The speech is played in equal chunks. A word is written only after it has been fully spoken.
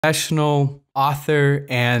professional author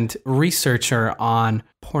and researcher on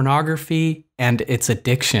pornography and its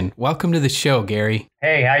addiction. Welcome to the show, Gary.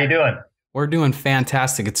 Hey, how you doing? We're doing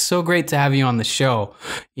fantastic. It's so great to have you on the show.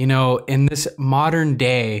 You know, in this modern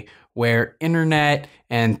day where internet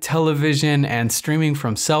and television and streaming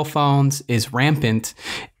from cell phones is rampant,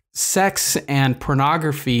 sex and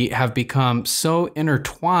pornography have become so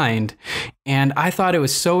intertwined, and I thought it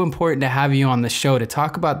was so important to have you on the show to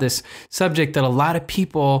talk about this subject that a lot of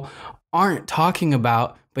people aren't talking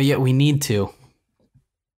about, but yet we need to.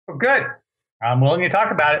 Well, good. I'm willing to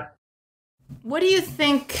talk about it. What do you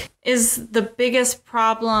think is the biggest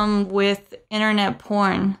problem with internet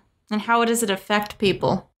porn, and how does it affect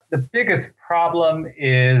people? The biggest problem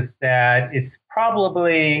is that it's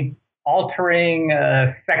probably altering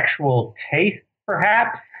sexual taste,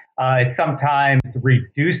 perhaps. It's sometimes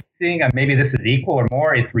reducing, maybe this is equal or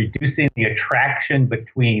more, it's reducing the attraction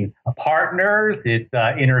between partners. It's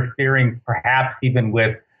interfering perhaps even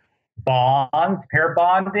with bonds, pair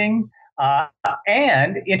bonding.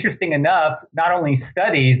 And interesting enough, not only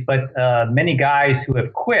studies, but many guys who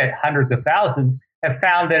have quit, hundreds of thousands, have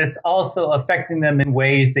found that it's also affecting them in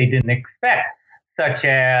ways they didn't expect, such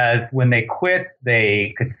as when they quit,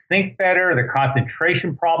 they could think better, their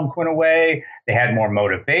concentration problems went away, they had more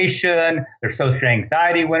motivation, their social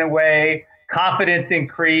anxiety went away, confidence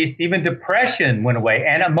increased, even depression went away,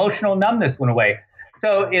 and emotional numbness went away.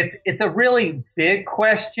 So it's a really big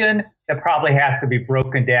question that probably has to be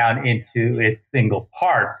broken down into its single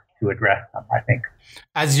parts to address them, I think.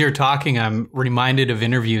 As you're talking, I'm reminded of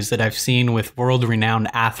interviews that I've seen with world-renowned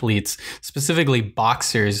athletes, specifically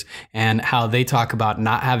boxers, and how they talk about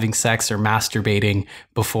not having sex or masturbating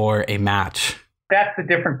before a match. That's a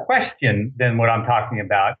different question than what I'm talking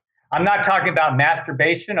about. I'm not talking about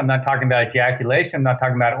masturbation. I'm not talking about ejaculation. I'm not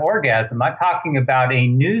talking about orgasm. I'm talking about a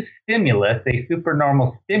new stimulus, a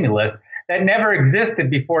supernormal stimulus that never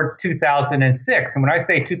existed before 2006. And when I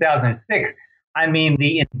say 2006, I mean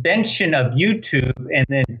the invention of YouTube and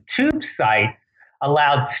then tube sites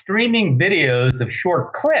allowed streaming videos of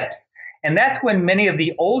short clips. And that's when many of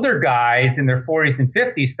the older guys in their 40s and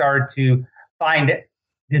 50s started to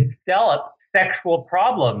develop sexual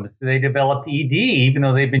problems. They developed ED, even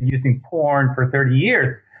though they've been using porn for 30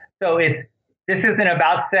 years. So this isn't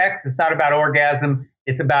about sex. It's not about orgasm.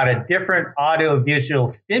 It's about a different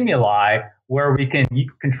audiovisual stimuli where we can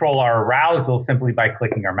control our arousal simply by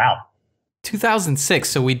clicking our mouse. 2006,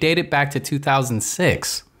 so we date it back to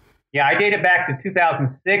 2006. Yeah, I date it back to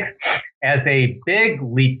 2006 as a big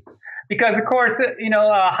leap. Because, of course,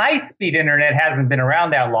 high-speed internet hasn't been around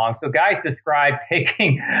that long. So guys describe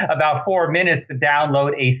taking about 4 minutes to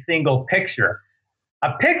download a single picture.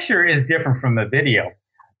 A picture is different from a video.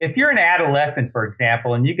 If you're an adolescent, for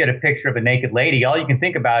example, and you get a picture of a naked lady, all you can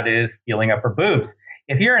think about is feeling up her boobs.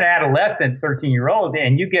 If you're an adolescent, 13-year-old,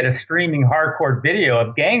 and you get a streaming hardcore video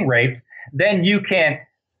of gang rapes, then you can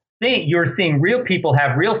think you're seeing real people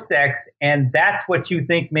have real sex, and that's what you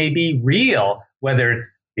think may be real, whether it's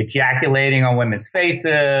ejaculating on women's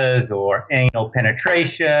faces or anal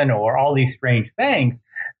penetration or all these strange things.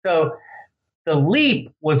 So the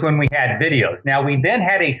leap was when we had videos. Now, we then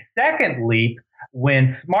had a second leap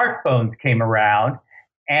when smartphones came around,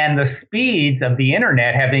 and the speeds of the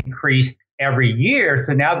internet have increased every year.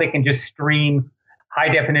 So now they can just stream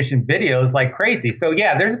high-definition videos like crazy. So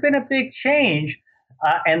yeah, there's been a big change,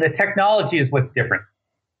 and the technology is what's different.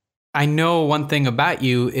 I know one thing about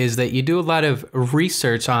you is that you do a lot of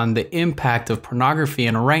research on the impact of pornography,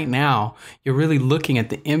 and right now you're really looking at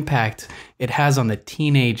the impact it has on the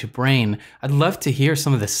teenage brain. I'd love to hear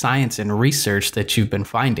some of the science and research that you've been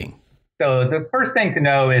finding. So the first thing to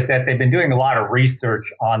know is that they've been doing a lot of research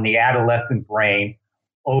on the adolescent brain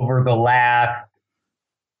over the last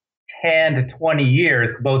 10 to 20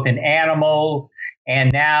 years, both in animals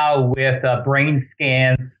and now with brain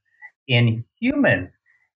scans in humans.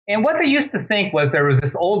 And what they used to think was there was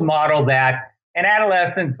this old model that an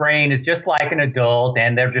adolescent brain is just like an adult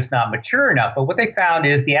and they're just not mature enough. But what they found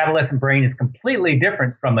is the adolescent brain is completely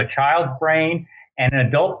different from a child's brain and an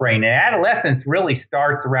adult brain. And adolescence really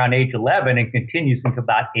starts around age 11 and continues until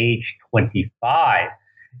about age 25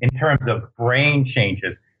 in terms of brain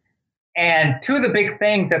changes. And two of the big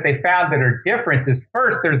things that they found that are different is,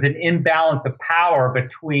 first, there's an imbalance of power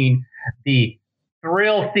between the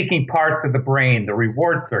thrill-seeking parts of the brain, the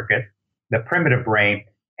reward circuit, the primitive brain,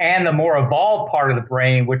 and the more evolved part of the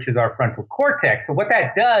brain, which is our frontal cortex. So what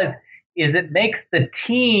that does is it makes the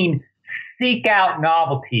teen seek out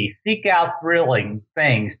novelty, seek out thrilling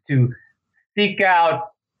things, to seek out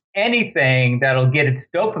anything that'll get its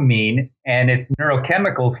dopamine and its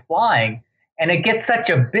neurochemicals flying. And it gets such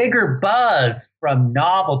a bigger buzz from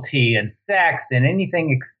novelty and sex and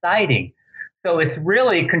anything exciting. So it's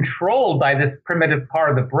really controlled by this primitive part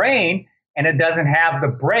of the brain, and it doesn't have the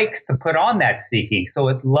brakes to put on that seeking. So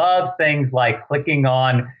it loves things like clicking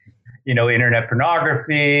on, internet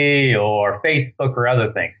pornography or Facebook or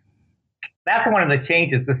other things. That's one of the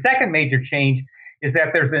changes. The second major change is that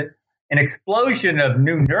there's an explosion of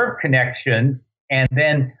new nerve connections, and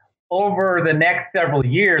then over the next several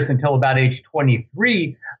years until about age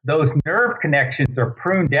 23, those nerve connections are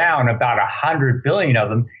pruned down, about 100 billion of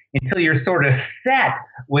them, until you're sort of set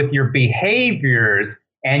with your behaviors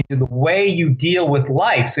and the way you deal with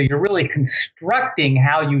life. So you're really constructing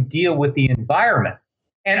how you deal with the environment.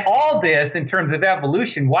 And all this in terms of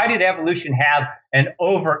evolution, why did evolution have an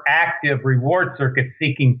overactive reward circuit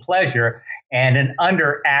seeking pleasure and an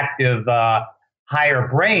underactive higher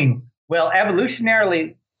brain? Well,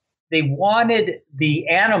 evolutionarily, they wanted the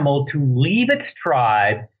animal to leave its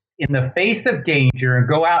tribe in the face of danger and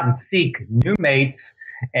go out and seek new mates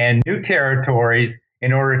and new territories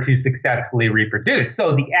in order to successfully reproduce.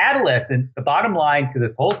 So the adolescent, the bottom line to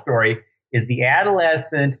this whole story is the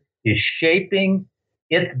adolescent is shaping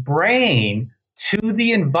its brain to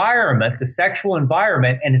the environment, the sexual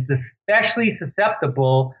environment, and it's especially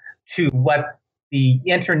susceptible to what the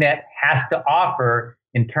internet has to offer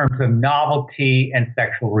in terms of novelty and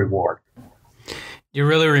sexual reward. You're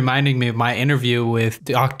really reminding me of my interview with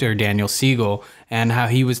Dr. Daniel Siegel and how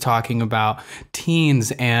he was talking about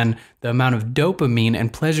teens and the amount of dopamine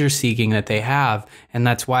and pleasure seeking that they have. And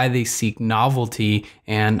that's why they seek novelty,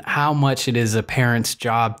 and how much it is a parent's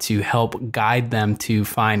job to help guide them to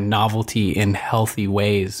find novelty in healthy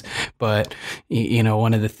ways. But,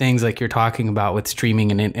 one of the things like you're talking about with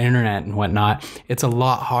streaming and internet and whatnot, it's a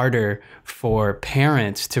lot harder for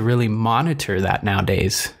parents to really monitor that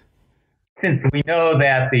nowadays. Since we know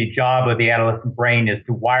that the job of the adolescent brain is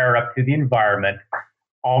to wire up to the environment,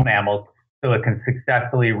 all mammals, so it can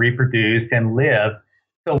successfully reproduce and live.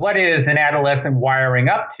 So what is an adolescent wiring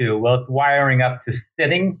up to? Well, it's wiring up to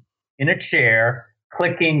sitting in a chair,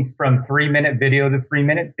 clicking from 3-minute video to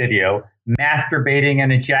 3-minute video, masturbating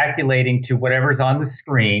and ejaculating to whatever's on the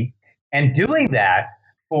screen, and doing that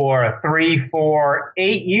for 3, 4,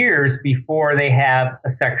 8 years before they have a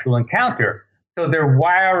sexual encounter. So they're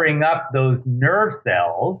wiring up those nerve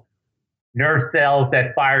cells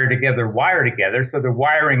that fire together, wire together. So they're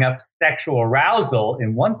wiring up sexual arousal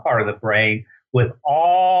in one part of the brain with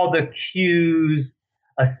all the cues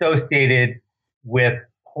associated with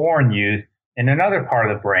porn use in another part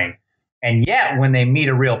of the brain. And yet, when they meet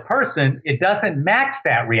a real person, it doesn't match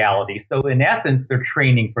that reality. So in essence, they're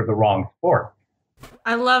training for the wrong sport.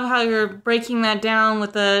 I love how you're breaking that down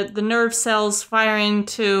with the nerve cells firing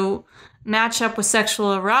to match up with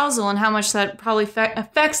sexual arousal and how much that probably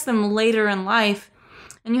affects them later in life.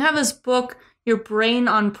 And you have this book, Your Brain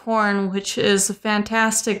on Porn, which is a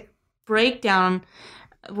fantastic breakdown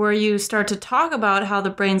where you start to talk about how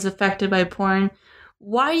the brain's affected by porn.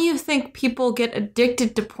 Why do you think people get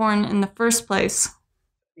addicted to porn in the first place?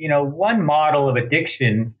 One model of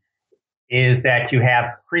addiction is that you have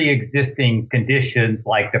pre-existing conditions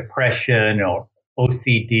like depression or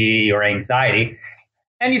OCD or anxiety,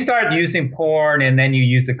 and you start using porn and then you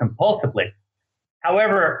use it compulsively.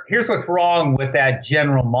 However, here's what's wrong with that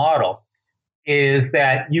general model is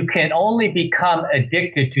that you can only become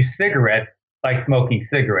addicted to cigarettes by smoking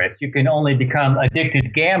cigarettes. You can only become addicted to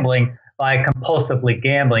gambling by compulsively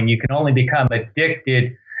gambling. You can only become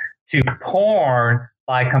addicted to porn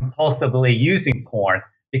by compulsively using porn.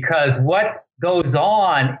 Because what goes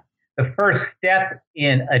on, the first step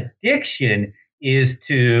in addiction is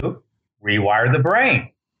to rewire the brain.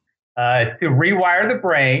 To rewire the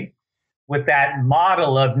brain with that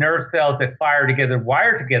model of nerve cells that fire together,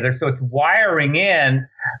 wire together. So it's wiring in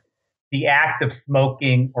the act of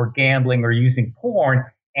smoking or gambling or using porn,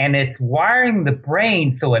 and it's wiring the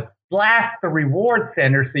brain so it blasts the reward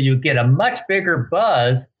center so you get a much bigger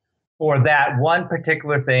buzz for that one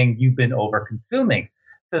particular thing you've been over consuming.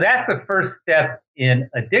 So that's the first step in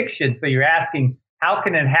addiction. So you're asking, how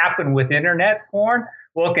can it happen with internet porn?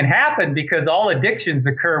 Well, it can happen because all addictions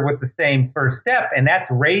occur with the same first step, and that's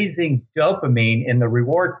raising dopamine in the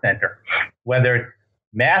reward center, whether it's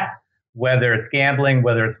meth, whether it's gambling,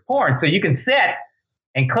 whether it's porn. So you can sit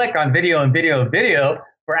and click on video and video and video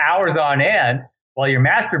for hours on end while you're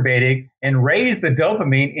masturbating and raise the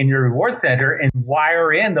dopamine in your reward center and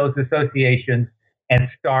wire in those associations and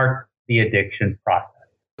start the addiction process.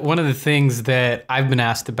 One of the things that I've been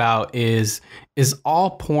asked about is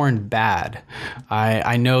all porn bad?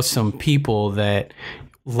 I know some people that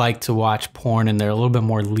like to watch porn and they're a little bit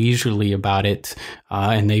more leisurely about it,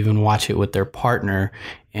 and they even watch it with their partner.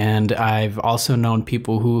 And I've also known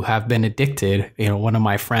people who have been addicted. One of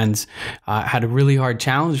my friends had a really hard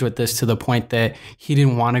challenge with this to the point that he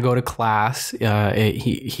didn't want to go to class.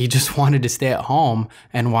 He just wanted to stay at home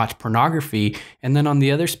and watch pornography. And then on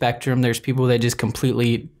the other spectrum, there's people that just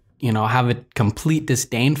completely have a complete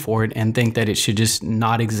disdain for it and think that it should just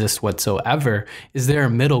not exist whatsoever. Is there a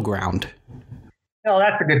middle ground? No,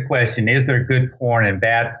 that's a good question. Is there good porn and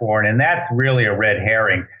bad porn? And that's really a red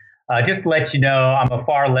herring. Just to let you know, I'm a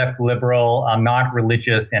far left liberal, I'm not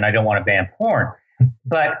religious, and I don't want to ban porn.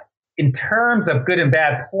 But in terms of good and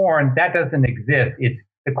bad porn, that doesn't exist.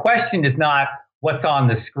 The question is not what's on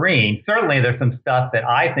the screen. Certainly there's some stuff that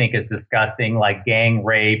I think is disgusting, like gang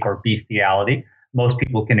rape or bestiality. Most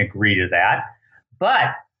people can agree to that.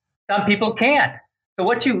 But some people can't. So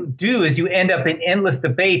what you do is you end up in endless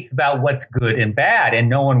debates about what's good and bad, and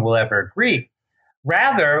no one will ever agree.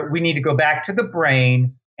 Rather, we need to go back to the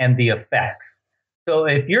brain and the effects. So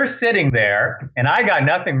if you're sitting there, and I got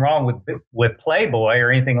nothing wrong with Playboy or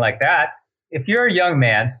anything like that, if you're a young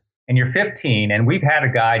man and you're 15, and we've had a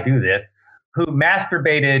guy do this, who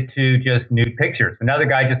masturbated to just nude pictures. Another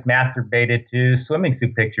guy just masturbated to swimming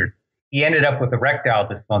suit pictures. He ended up with erectile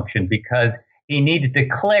dysfunction because he needed to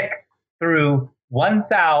click through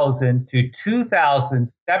 1,000 to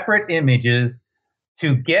 2,000 separate images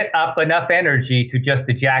to get up enough energy to just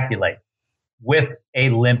ejaculate with a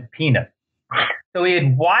limp penis. So he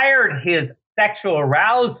had wired his sexual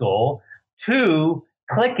arousal to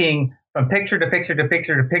clicking from picture to picture to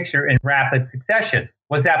picture to picture in rapid succession.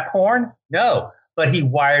 Was that porn? No, but he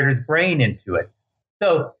wired his brain into it.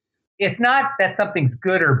 So it's not that something's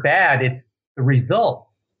good or bad, it's the result.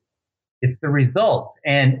 It's the results.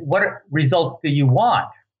 And what results do you want?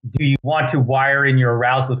 Do you want to wire in your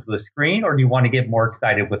arousal to the screen, or do you want to get more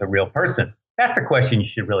excited with a real person? That's the question you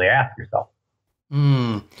should really ask yourself.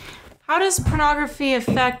 How does pornography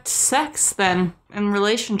affect sex then in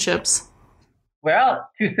relationships? Well,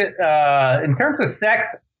 in terms of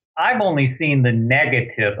sex, I've only seen the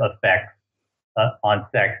negative effects on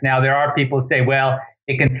sex. Now, there are people who say, well,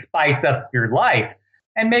 it can spice up your life,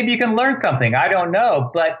 and maybe you can learn something. I don't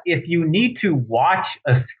know. But if you need to watch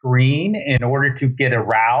a screen in order to get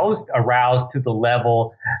aroused to the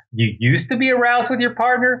level you used to be aroused with your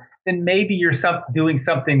partner, then maybe you're doing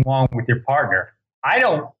something wrong with your partner. I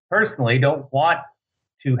personally don't want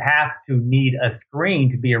to have to need a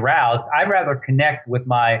screen to be aroused. I'd rather connect with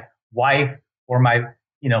my wife or my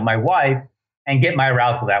wife and get my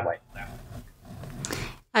arousal that way.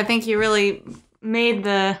 I think you really made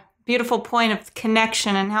the beautiful point of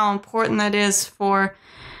connection and how important that is for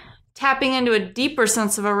tapping into a deeper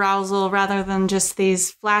sense of arousal rather than just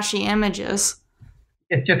these flashy images.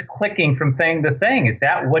 It's just clicking from thing to thing. Is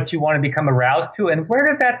that what you want to become aroused to? And where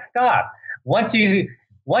does that stop? Once you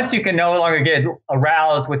can no longer get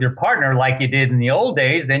aroused with your partner like you did in the old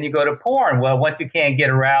days, then you go to porn. Well, once you can't get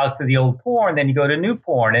aroused to the old porn, then you go to new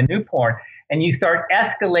porn. And you start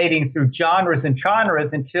escalating through genres and genres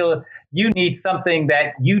until you need something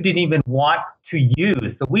that you didn't even want to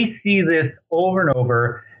use. So we see this over and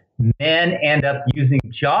over. Men end up using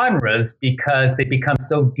genres because they become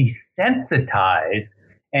so desensitized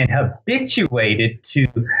and habituated to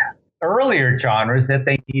earlier genres that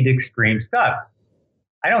they need extreme stuff.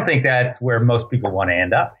 I don't think that's where most people want to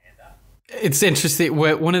end up. It's interesting.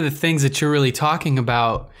 One of the things that you're really talking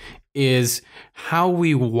about is how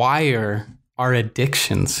we wire our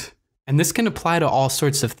addictions. And this can apply to all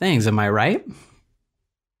sorts of things. Am I right?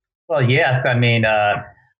 Well, yes. I mean,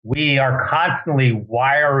 we are constantly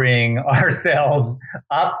wiring ourselves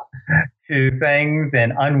up to things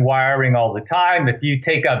and unwiring all the time. If you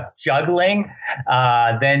take up juggling,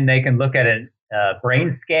 then they can look at a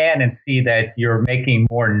brain scan and see that you're making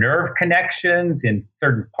more nerve connections in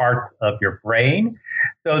certain parts of your brain.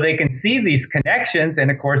 So they can see these connections, and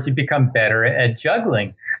of course, you become better at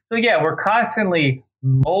juggling. So yeah, we're constantly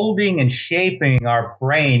molding and shaping our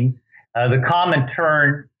brain. The common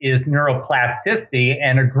term is neuroplasticity,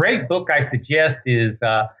 and a great book I suggest is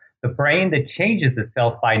The Brain That Changes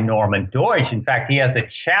Itself by Norman Deutsch. In fact, he has a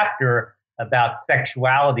chapter about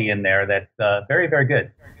sexuality in there that's very, very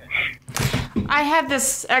good. I had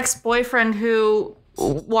this ex-boyfriend who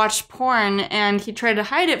watched porn, and he tried to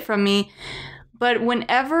hide it from me. But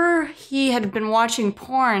whenever he had been watching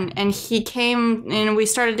porn and he came and we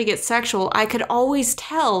started to get sexual, I could always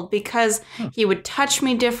tell because he would touch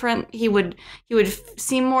me different. He would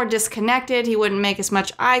seem more disconnected. He wouldn't make as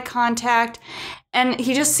much eye contact. And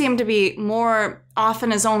he just seemed to be more off in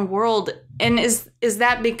his own world. And is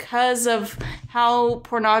that because of how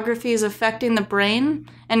pornography is affecting the brain?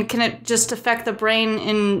 And can it just affect the brain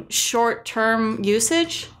in short-term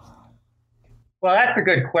usage? Well, that's a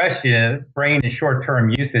good question. Brain and short-term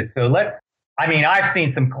usage. I've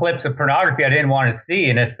seen some clips of pornography I didn't want to see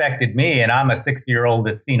and it affected me. And I'm a 60-year-old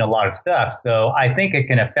that's seen a lot of stuff. So I think it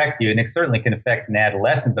can affect you and it certainly can affect an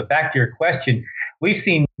adolescent. But back to your question, we've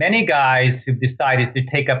seen many guys who've decided to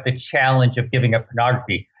take up the challenge of giving up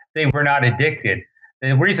pornography. They were not addicted.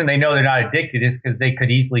 The reason they know they're not addicted is because they could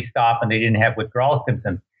easily stop and they didn't have withdrawal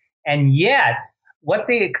symptoms. And yet, what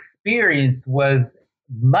they experienced was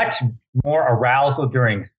much more arousal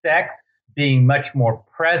during sex, being much more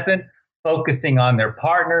present, focusing on their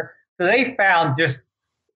partner. So they found just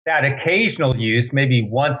that occasional use, maybe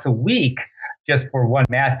once a week, just for one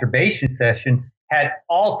masturbation session, had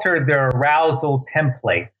altered their arousal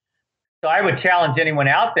template. So I would challenge anyone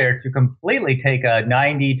out there to completely take a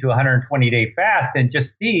 90 to 120 day fast and just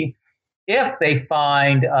see if they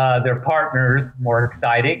find their partners more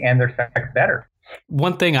exciting and their sex better.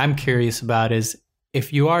 One thing I'm curious about is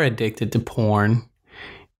if you are addicted to porn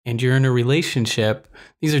and you're in a relationship,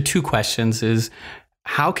 these are two questions, is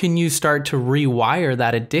how can you start to rewire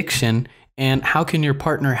that addiction and how can your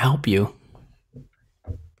partner help you?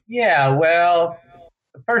 Yeah, well,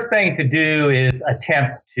 the first thing to do is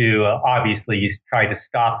attempt to obviously try to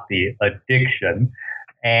stop the addiction.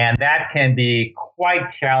 And that can be quite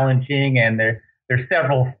challenging. And there's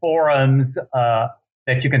several forums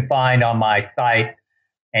that you can find on my site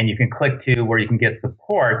and you can click to where you can get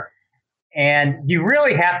support. And you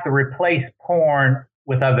really have to replace porn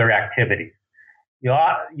with other activities. You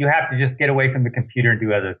have to just get away from the computer and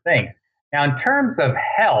do other things. Now, in terms of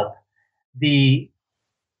help,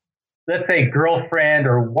 let's say girlfriend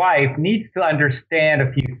or wife needs to understand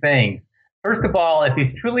a few things. First of all, if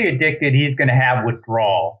he's truly addicted, he's going to have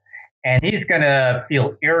withdrawal and he's going to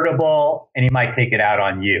feel irritable and he might take it out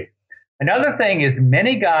on you. Another thing is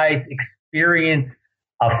many guys experience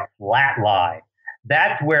a flat line.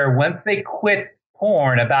 That's where once they quit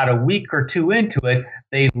porn, about a week or two into it,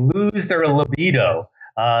 they lose their libido,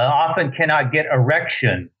 often cannot get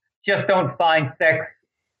erection, just don't find sex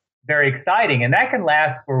very exciting. And that can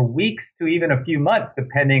last for weeks to even a few months,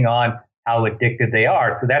 depending on how addicted they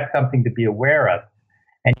are. So that's something to be aware of.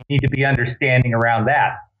 And you need to be understanding around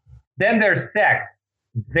that. Then there's sex.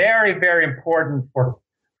 Very, very important for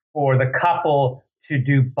the couple to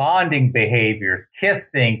do bonding behaviors,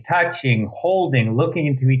 kissing, touching, holding, looking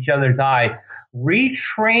into each other's eyes,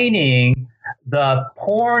 retraining the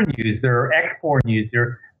porn user, ex-porn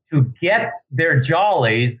user, to get their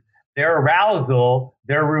jollies, their arousal,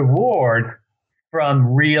 their reward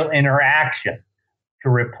from real interaction to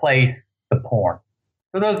replace the porn.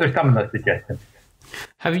 So those are some of the suggestions.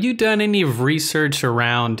 Have you done any research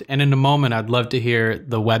around, and in a moment, I'd love to hear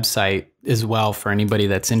the website as well for anybody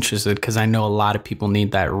that's interested, because I know a lot of people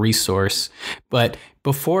need that resource. But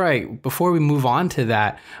before we move on to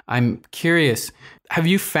that, I'm curious, have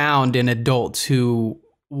you found in adults who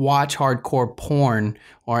watch hardcore porn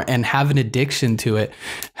and have an addiction to it,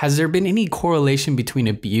 has there been any correlation between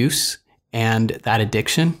abuse and that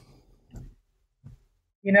addiction?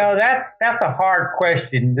 You know, that's a hard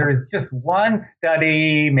question. There's just one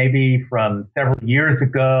study, maybe from several years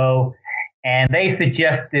ago, and they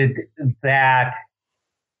suggested that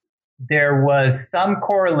there was some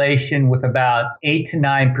correlation with about 8 to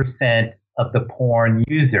 9% of the porn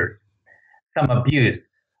users, some abuse.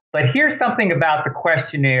 But here's something about the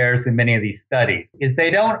questionnaires in many of these studies, is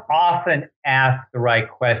they don't often ask the right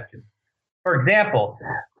questions. For example,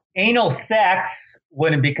 anal sex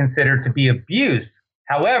wouldn't be considered to be abuse.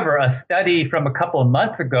 However, a study from a couple of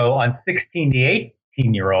months ago on 16 to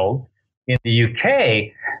 18-year-olds in the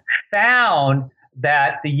UK found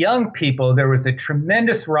that the young people, there was a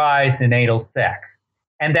tremendous rise in anal sex,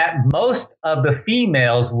 and that most of the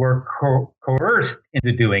females were coerced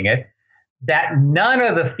into doing it, that none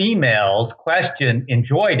of the females questioned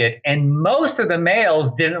enjoyed it, and most of the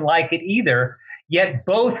males didn't like it either, yet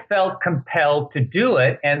both felt compelled to do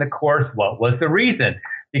it. And of course, what was the reason?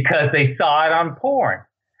 Because they saw it on porn.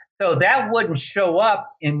 So that wouldn't show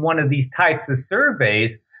up in one of these types of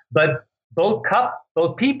surveys, but both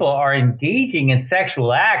people are engaging in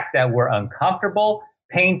sexual acts that were uncomfortable,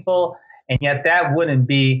 painful, and yet that wouldn't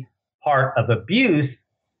be part of abuse.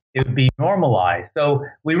 It would be normalized. So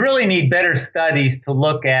we really need better studies to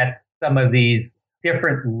look at some of these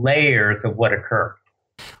different layers of what occurs.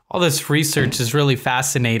 All this research is really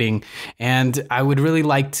fascinating, and I would really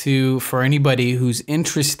like to, for anybody who's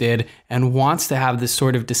interested and wants to have this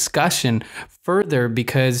sort of discussion further,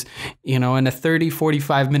 because, you know, in a 30,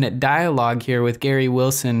 45-minute dialogue here with Gary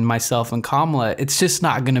Wilson, myself, and Kamala, it's just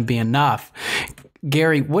not going to be enough.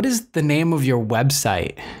 Gary, what is the name of your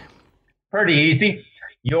website? Pretty easy.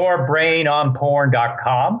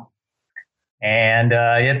 yourbrainonporn.com. And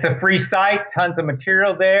it's a free site, tons of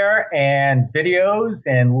material there, and videos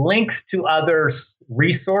and links to other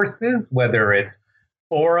resources, whether it's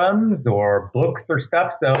forums or books or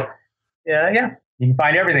stuff. So, yeah, you can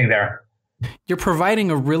find everything there. You're providing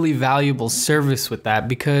a really valuable service with that,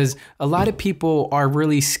 because a lot of people are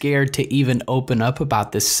really scared to even open up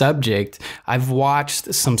about this subject. I've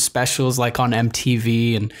watched some specials like on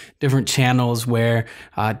MTV and different channels where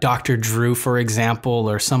Dr. Drew, for example,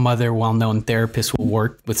 or some other well-known therapist will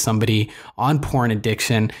work with somebody on porn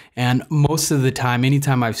addiction. And most of the time,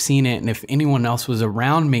 anytime I've seen it, and if anyone else was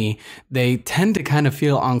around me, they tend to kind of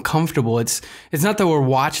feel uncomfortable. It's not that we're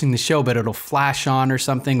watching the show, but it'll flash on or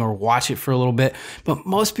something, or watch it for a little bit. But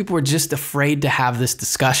most people are just afraid to have this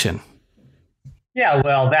discussion. Yeah,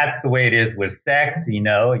 well, that's the way it is with sex.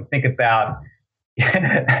 You think about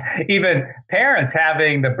even parents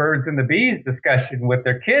having the birds and the bees discussion with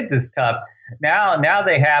their kids is tough. Now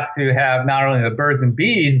they have to have not only the birds and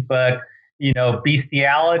bees, but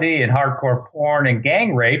bestiality and hardcore porn and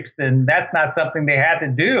gang rapes, and that's not something they had to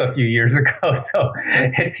do a few years ago. So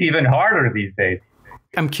it's even harder these days.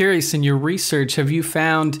 I'm curious, in your research, have you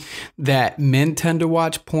found that men tend to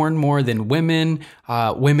watch porn more than women?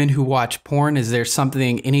 Women who watch porn, is there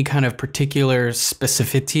any kind of particular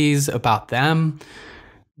specificities about them?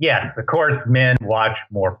 Yes, of course, men watch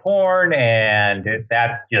more porn, and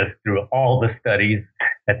that's just through all the studies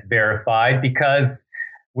that's verified, because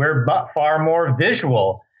we're far more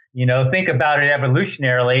visual. Think about it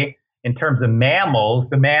evolutionarily in terms of mammals.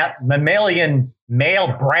 The mammalian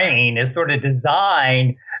male brain is sort of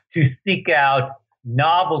designed to seek out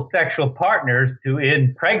novel sexual partners to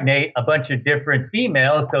impregnate a bunch of different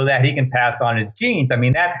females so that he can pass on his genes. I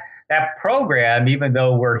mean, that program, even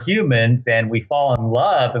though we're humans and we fall in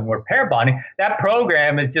love and we're pair bonding, that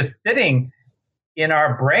program is just sitting in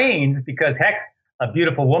our brains because, heck, a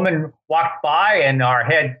beautiful woman walks by and our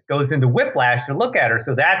head goes into whiplash to look at her.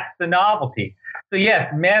 So that's the novelty. So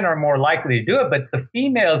yes, men are more likely to do it, but the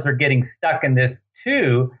females are getting stuck in this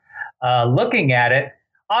too, looking at it.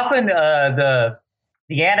 Often the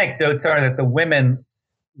anecdotes are that the women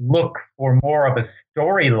look for more of a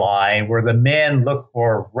storyline, where the men look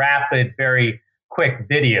for rapid, very quick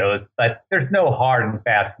videos. But there's no hard and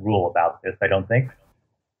fast rule about this, I don't think.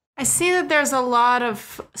 I see that there's a lot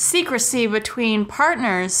of secrecy between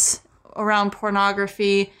partners around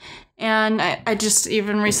pornography. And I just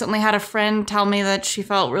even recently had a friend tell me that she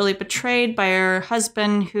felt really betrayed by her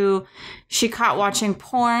husband, who she caught watching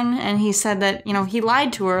porn, and he said that, he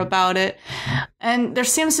lied to her about it. And there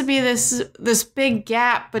seems to be this big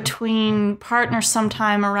gap between partners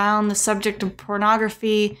sometime around the subject of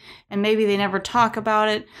pornography, and maybe they never talk about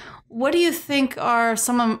it. What do you think are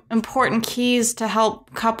some important keys to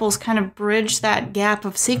help couples kind of bridge that gap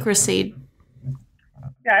of secrecy?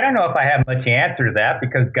 Yeah, I don't know if I have much answer to that,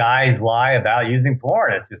 because guys lie about using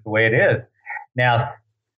porn. It's just the way it is. Now,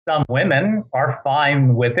 some women are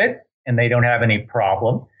fine with it and they don't have any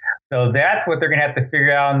problem. So that's what they're going to have to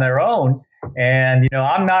figure out on their own. And,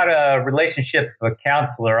 I'm not a relationship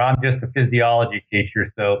counselor. I'm just a physiology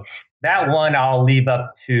teacher. So that one I'll leave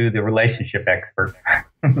up to the relationship expert.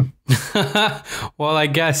 Well, I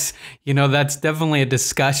guess, that's definitely a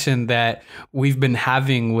discussion that we've been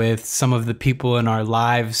having with some of the people in our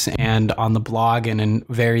lives and on the blog and in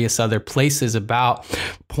various other places about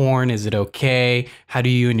porn. Is it okay? How do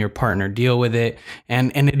you and your partner deal with it?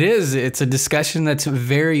 And it's a discussion that's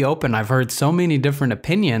very open. I've heard so many different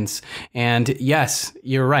opinions, and yes,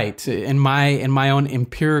 you're right. In my own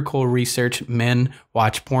empirical research, men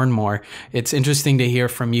watch porn more. It's interesting to hear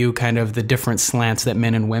from you kind of the different slants that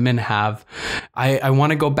men and women have. I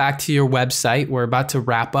want to go back to your website. We're about to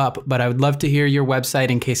wrap up, but I would love to hear your website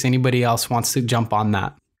in case anybody else wants to jump on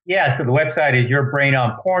that. Yeah, so the website is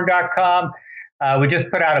yourbrainonporn.com. We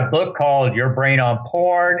just put out a book called Your Brain on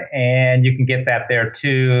Porn, and you can get that there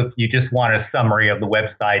too if you just want a summary of the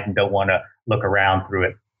website and don't want to look around through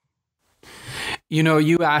it.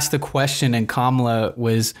 You asked a question, and Kamala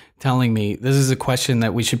was telling me this is a question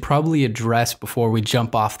that we should probably address before we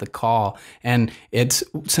jump off the call. And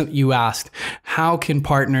you asked, how can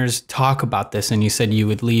partners talk about this? And you said you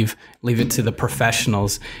would leave it to the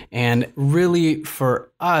professionals. And really,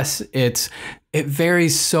 for us, it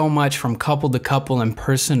varies so much from couple to couple and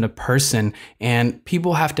person to person, and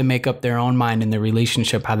people have to make up their own mind in their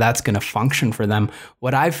relationship how that's going to function for them.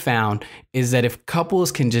 What I've found is that if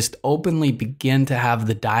couples can just openly begin to have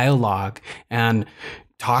the dialogue and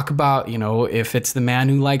talk about, if it's the man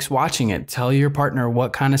who likes watching it, tell your partner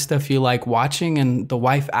what kind of stuff you like watching, and the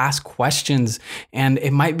wife asks questions. And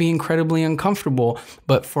it might be incredibly uncomfortable,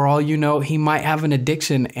 but for all you know, he might have an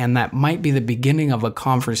addiction, and that might be the beginning of a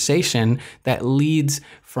conversation that leads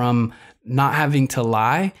from not having to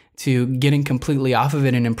lie to getting completely off of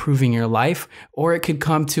it and improving your life. Or it could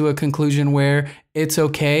come to a conclusion where it's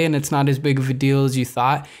okay and it's not as big of a deal as you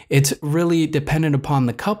thought. It's really dependent upon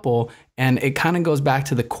the couple, and it kind of goes back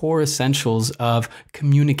to the core essentials of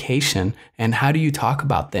communication and how do you talk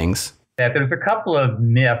about things. There's a couple of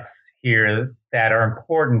myths here that are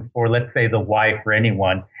important for, let's say, the wife or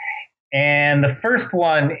anyone. And the first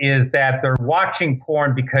one is that they're watching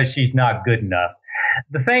porn because she's not good enough.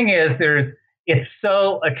 The thing is, it's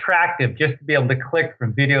so attractive just to be able to click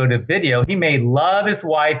from video to video. He may love his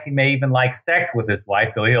wife. He may even like sex with his wife,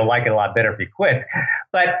 though he'll like it a lot better if he quits.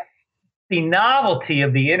 But the novelty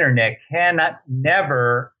of the internet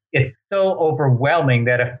it's so overwhelming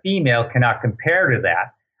that a female cannot compare to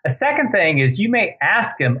that. A second thing is, you may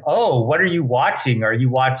ask him, oh, what are you watching? Are you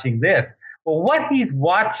watching this? Well, what he's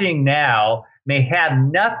watching now may have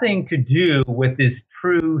nothing to do with his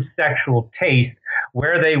true sexual taste,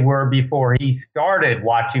 where they were before he started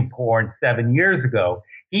watching porn 7 years ago.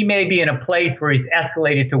 He may be in a place where he's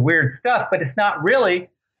escalated to weird stuff, but it's not really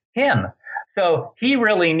him. So he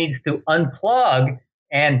really needs to unplug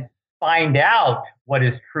and find out what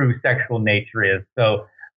his true sexual nature is. So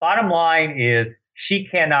bottom line is, she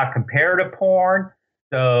cannot compare to porn.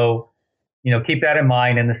 So, keep that in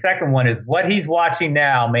mind. And the second one is, what he's watching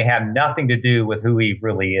now may have nothing to do with who he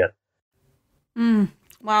really is.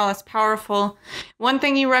 Wow, that's powerful. One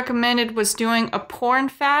thing you recommended was doing a porn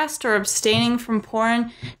fast or abstaining from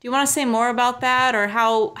porn. Do you want to say more about that, or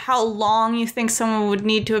how long you think someone would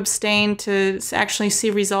need to abstain to actually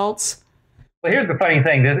see results? Well, here's the funny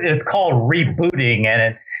thing. It's called rebooting,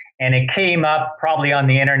 and it came up probably on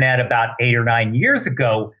the internet about 8 or 9 years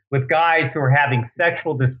ago with guys who are having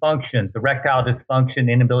sexual dysfunctions, erectile dysfunction,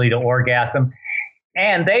 inability to orgasm,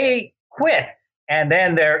 and they quit. And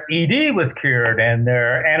then their ED was cured and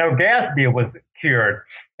their anorgasmia was cured.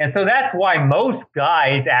 And so that's why most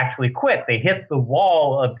guys actually quit. They hit the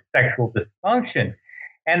wall of sexual dysfunction.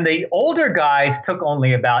 And the older guys took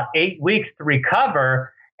only about 8 weeks to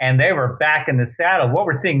recover, and they were back in the saddle. What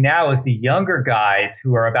we're seeing now is the younger guys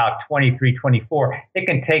who are about 23, 24. It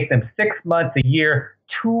can take them 6 months, a year,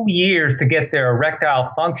 2 years to get their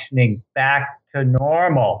erectile functioning back to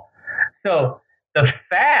normal. So the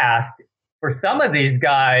fast for some of these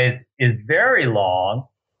guys is very long.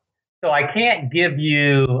 So I can't give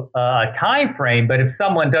you a time frame, but if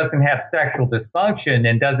someone doesn't have sexual dysfunction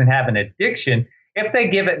and doesn't have an addiction, if they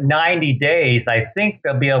give it 90 days, I think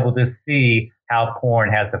they'll be able to see how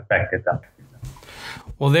porn has affected them.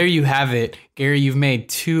 Well, there you have it. Gary, you've made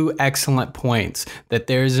two excellent points, that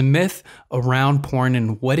there is a myth around porn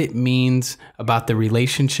and what it means about the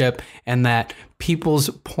relationship, and that people's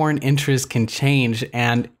porn interests can change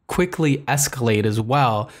and quickly escalate as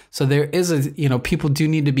well. So there is people do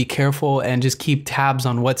need to be careful and just keep tabs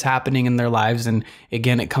on what's happening in their lives. And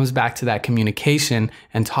again, it comes back to that communication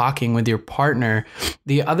and talking with your partner.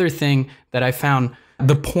 The other thing that I found,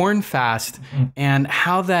 the porn fast and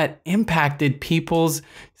how that impacted people's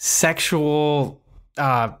sexual,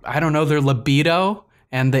 their libido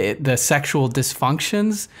and the sexual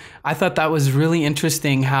dysfunctions. I thought that was really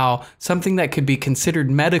interesting, how something that could be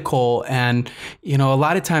considered medical, and a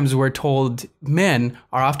lot of times men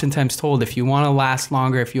are oftentimes told, if you want to last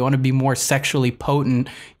longer, if you want to be more sexually potent,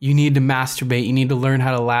 you need to masturbate, you need to learn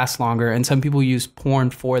how to last longer. And some people use porn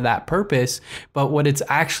for that purpose, but what it's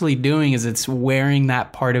actually doing is it's wearing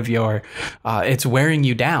that part of it's wearing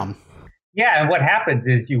you down. Yeah, and what happens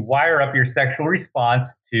is you wire up your sexual response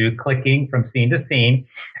to clicking from scene to scene.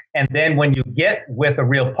 And then when you get with a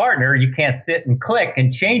real partner, you can't sit and click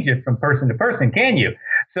and change it from person to person, can you?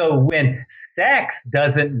 So when sex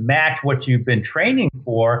doesn't match what you've been training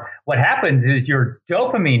for, what happens is your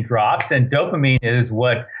dopamine drops, and dopamine is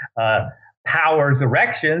what powers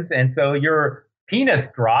erections. And so your penis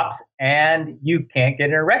drops and you can't get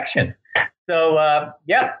an erection. So,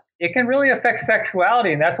 it can really affect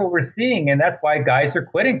sexuality, and that's what we're seeing, and that's why guys are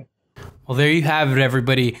quitting. Well, there you have it,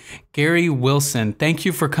 everybody. Gary Wilson, thank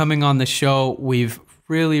you for coming on the show. We've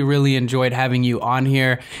really, really enjoyed having you on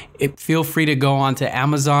here. Feel free to go on to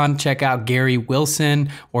Amazon, check out Gary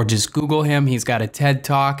Wilson, or just Google him. He's got a TED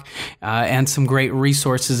Talk and some great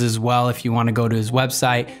resources as well if you want to go to his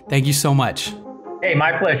website. Thank you so much. Hey,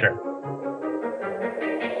 my pleasure.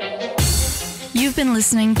 You've been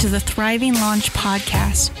listening to the Thriving Launch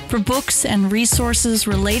podcast. For books and resources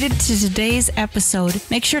related to today's episode,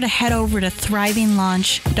 make sure to head over to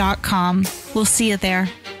thrivinglaunch.com. We'll see you there.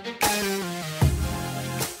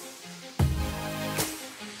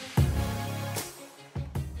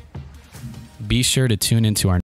 Be sure to tune into our